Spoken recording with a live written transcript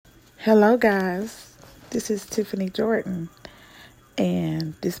Hello, guys. This is Tiffany Jordan,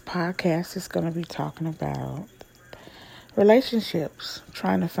 and this podcast is going to be talking about relationships,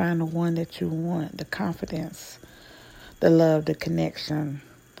 trying to find the one that you want, the confidence, the love, the connection,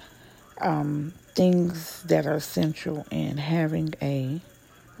 things that are essential in having a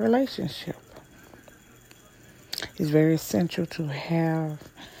relationship. It's very essential to have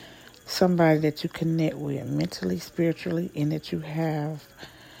somebody that you connect with mentally, spiritually, and that you have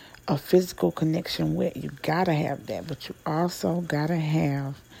a physical connection with. You gotta have that, but you also gotta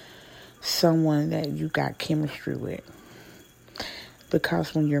have someone that you got chemistry with.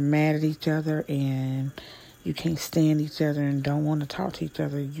 Because when you're mad at each other and you can't stand each other and don't want to talk to each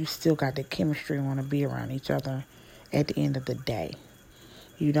other, you still got the chemistry and want to be around each other at the end of the day.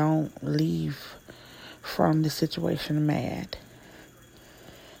 You don't leave from the situation mad.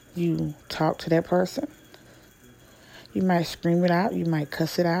 You talk to that person. You might scream it out. You might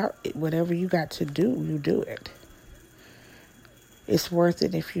cuss it out. Whatever you got to do, you do it. It's worth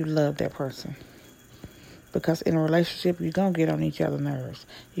it if you love that person. Because in a relationship, you're going to get on each other's nerves.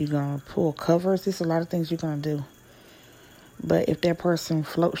 You're going to pull covers. There's a lot of things you're going to do. But if that person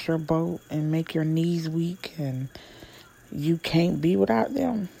floats your boat and make your knees weak and you can't be without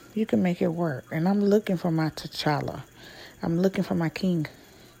them, you can make it work. And I'm looking for my T'Challa. I'm looking for my king.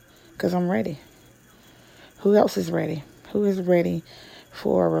 Because I'm ready. Who else is ready? Who is ready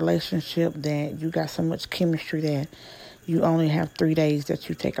for a relationship that you got so much chemistry that you only have 3 days that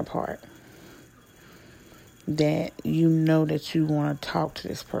you take apart? That you know that you want to talk to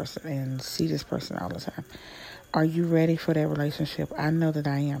this person and see this person all the time. Are you ready for that relationship? I know that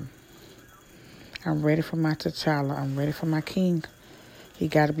I am. I'm ready for my T'Challa. I'm ready for my king. He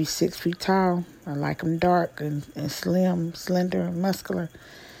got to be 6 feet tall. I like him dark and slim, slender, and muscular.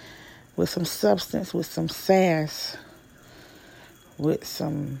 With some substance, with some sass, with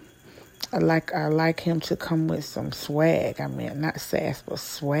some, I like him to come with some swag. I mean, not sass, but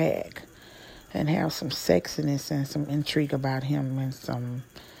swag, and have some sexiness and some intrigue about him, and some,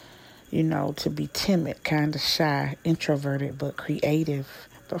 to be timid, kind of shy, introverted, but creative,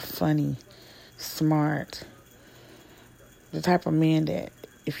 but funny, smart. The type of man that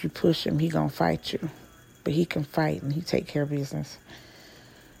if you push him, he gonna fight you, but he can fight and he take care of business.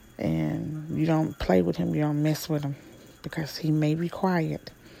 And you don't play with him, you don't mess with him, because he may be quiet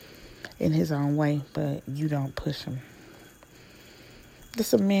in his own way, but you don't push him.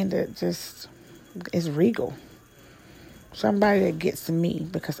 Just a man that just is regal. Somebody that gets to me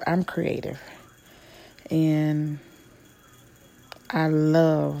because I'm creative. And I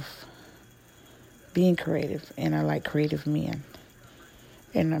love being creative, and I like creative men.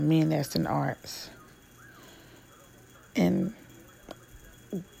 And a man that's in arts. And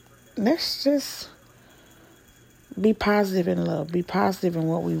let's just be positive in love. Be positive in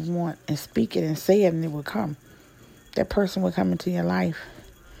what we want and speak it and say it, and it will come. That person will come into your life.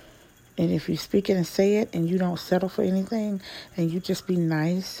 And if you speak it and say it and you don't settle for anything and you just be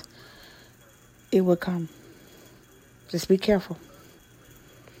nice, it will come. Just be careful.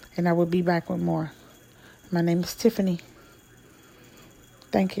 And I will be back with more. My name is Tiffany.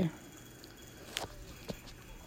 Thank you.